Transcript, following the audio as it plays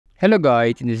Hello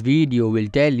guys, in this video we'll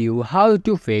tell you how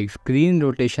to fix screen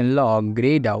rotation lock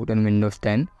grayed out on Windows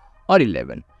 10 or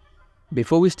 11.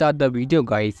 Before we start the video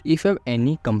guys, if you have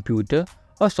any computer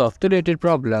or software related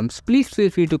problems, please feel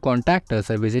free to contact us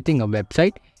by visiting our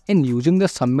website and using the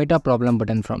submit a problem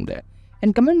button from there.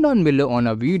 And comment down below on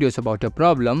our videos about your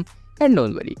problem, and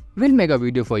don't worry, we'll make a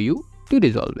video for you to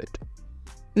resolve it.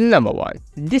 Number 1.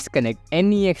 Disconnect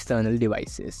any external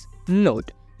devices.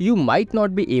 Note: you might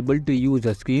not be able to use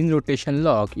a screen rotation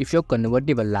lock if your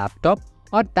convertible laptop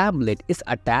or tablet is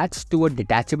attached to a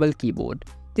detachable keyboard.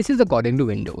 This is according to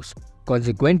Windows.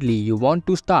 Consequently, you want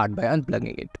to start by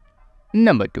unplugging it.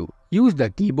 Number 2. Use the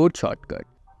keyboard shortcut.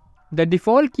 The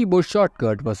default keyboard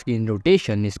shortcut for screen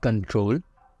rotation is Ctrl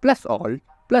plus Alt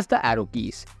plus the arrow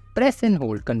keys. Press and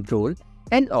hold Ctrl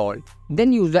and Alt,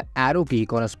 then use the arrow key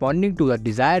corresponding to the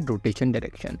desired rotation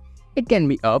direction. It can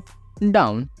be up,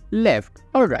 down, left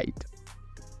or right.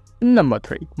 Number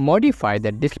 3. Modify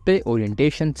the display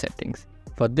orientation settings.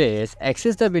 For this,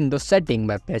 access the Windows setting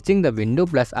by pressing the Windows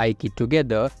plus I key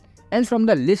together, and from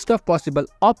the list of possible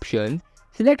options,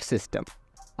 select System.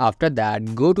 After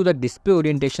that, go to the display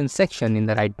orientation section in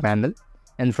the right panel,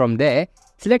 and from there,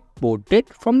 select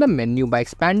Portrait from the menu by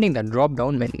expanding the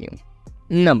drop-down menu.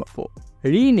 Number 4.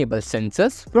 Re-enable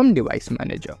sensors from Device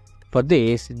Manager. For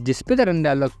this, display the Run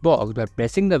dialog box by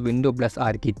pressing the Windows plus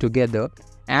R key together,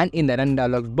 and in the Run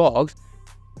dialog box,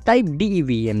 type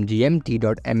devmgmt.msc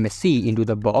into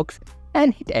the box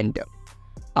and hit enter.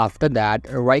 After that,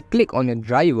 right click on your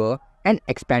driver and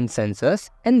expand sensors,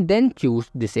 and then choose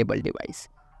Disable Device.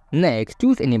 Next,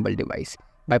 choose Enable Device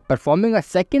by performing a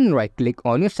second right click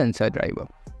on your sensor driver.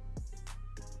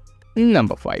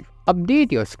 Number 5.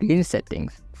 Update your screen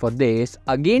settings. For this,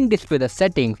 again display the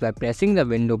settings by pressing the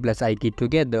Windows plus I key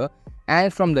together,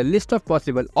 and from the list of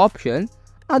possible options,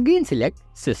 again select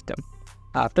System.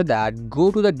 After that, go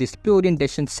to the display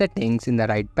orientation settings in the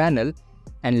right panel,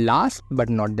 and last but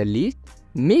not the least,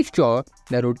 make sure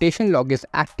the rotation lock is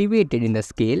activated in the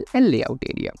scale and layout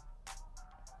area.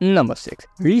 Number 6.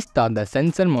 Restart the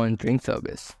sensor monitoring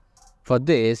service. For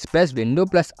this, press Windows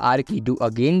plus R key to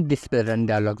again display Run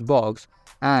dialog box,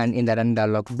 and in the Run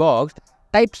dialog box,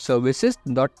 type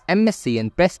services.msc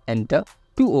and press enter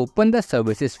to open the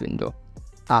services window.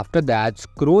 After that,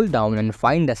 scroll down and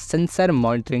find the sensor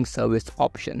monitoring service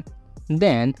option.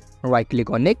 Then right click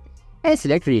on it and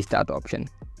select restart option.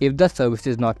 If the service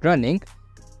is not running,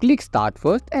 click start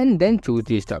first and then choose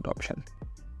restart option.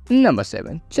 Number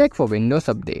 7. Check for Windows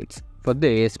updates. For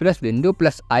this, press Windows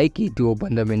plus I key to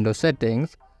open the Windows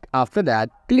settings. After that,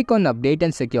 click on Update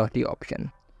and Security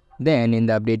option. Then in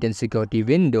the Update and Security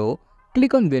window,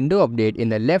 click on Window Update in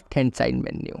the left hand side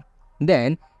menu.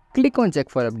 Then click on Check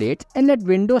for Updates and let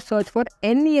Windows search for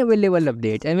any available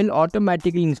updates and will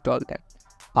automatically install them.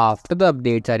 After the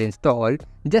updates are installed,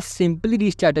 just simply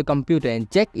restart your computer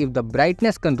and check if the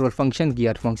brightness control function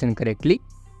gear function correctly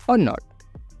or not.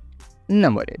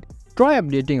 Number 8. Try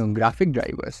updating your graphic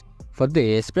drivers. For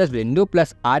this, press Windows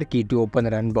plus R key to open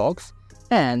the Run box,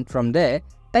 and from there,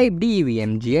 type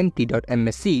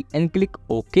devmgmt.msc and click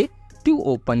OK to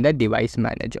open the Device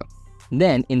Manager.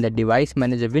 Then in the Device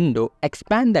Manager window,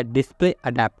 expand the Display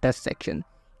Adapters section.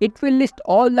 It will list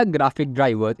all the graphic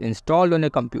drivers installed on your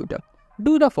computer.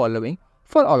 Do the following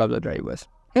for all of the drivers.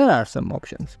 Here are some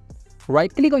options.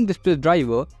 Right click on Display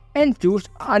Driver and choose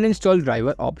Uninstall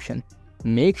Driver option.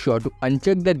 Make sure to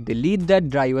uncheck the Delete that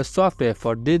driver software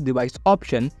for this device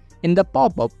option in the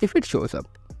pop-up if it shows up.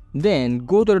 Then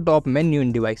go to the top menu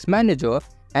in Device Manager,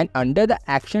 and under the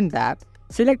Action tab,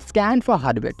 select Scan for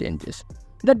hardware changes.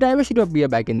 The driver should appear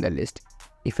back in the list.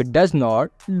 If it does not,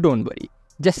 don't worry.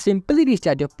 Just simply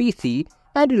restart your PC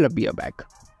and it will appear back.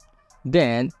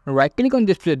 Then right click on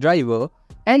Display Driver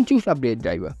and choose Update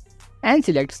Driver, and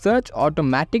select Search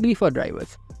automatically for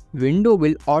drivers. Windows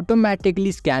will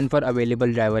automatically scan for available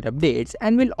driver updates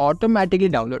and will automatically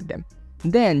download them.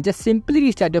 Then just simply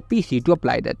restart your PC to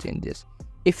apply the changes.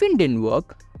 If it didn't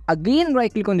work, again right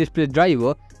click on Display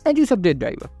Driver and choose Update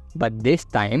Driver. But this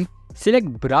time,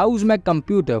 select Browse my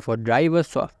computer for driver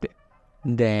software.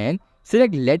 Then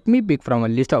select Let me pick from a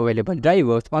list of available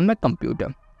drivers on my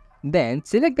computer. Then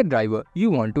select the driver you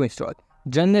want to install.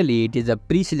 Generally, it is a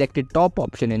pre-selected top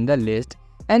option in the list,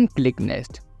 and click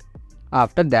Next.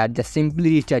 After that, just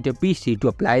simply restart your PC to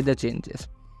apply the changes.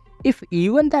 If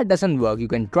even that doesn't work, you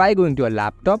can try going to a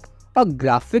laptop or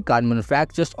graphic card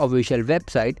manufacturer's official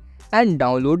website and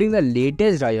downloading the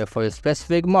latest driver for your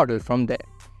specific model from there,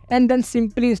 and then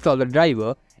simply install the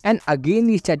driver and again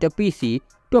restart your PC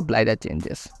to apply the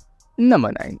changes.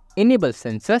 Number 9. Enable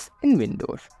sensors in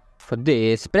Windows. For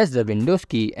this, press the Windows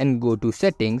key and go to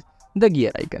Settings, the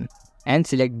gear icon. and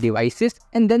select devices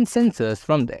and then sensors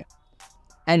from there.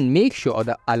 And make sure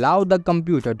the allow the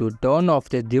computer to turn off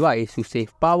this device to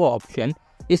save power option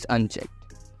is unchecked.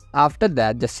 After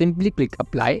that, just simply click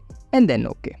apply and then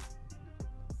OK.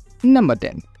 Number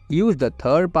 10. Use the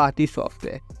third-party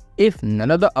software. If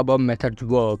none of the above methods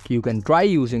work, you can try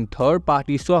using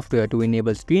third-party software to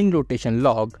enable screen rotation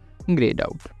log grayed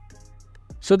out.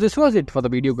 So this was it for the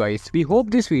video guys. We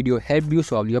hope this video helped you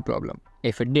solve your problem.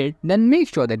 If it did, then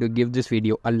make sure that you give this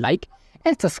video a like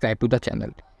and subscribe to the channel.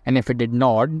 And if it did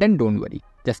not, then don't worry.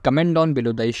 Just comment down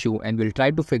below the issue and we'll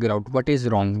try to figure out what is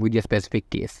wrong with your specific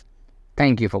case.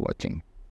 Thank you for watching.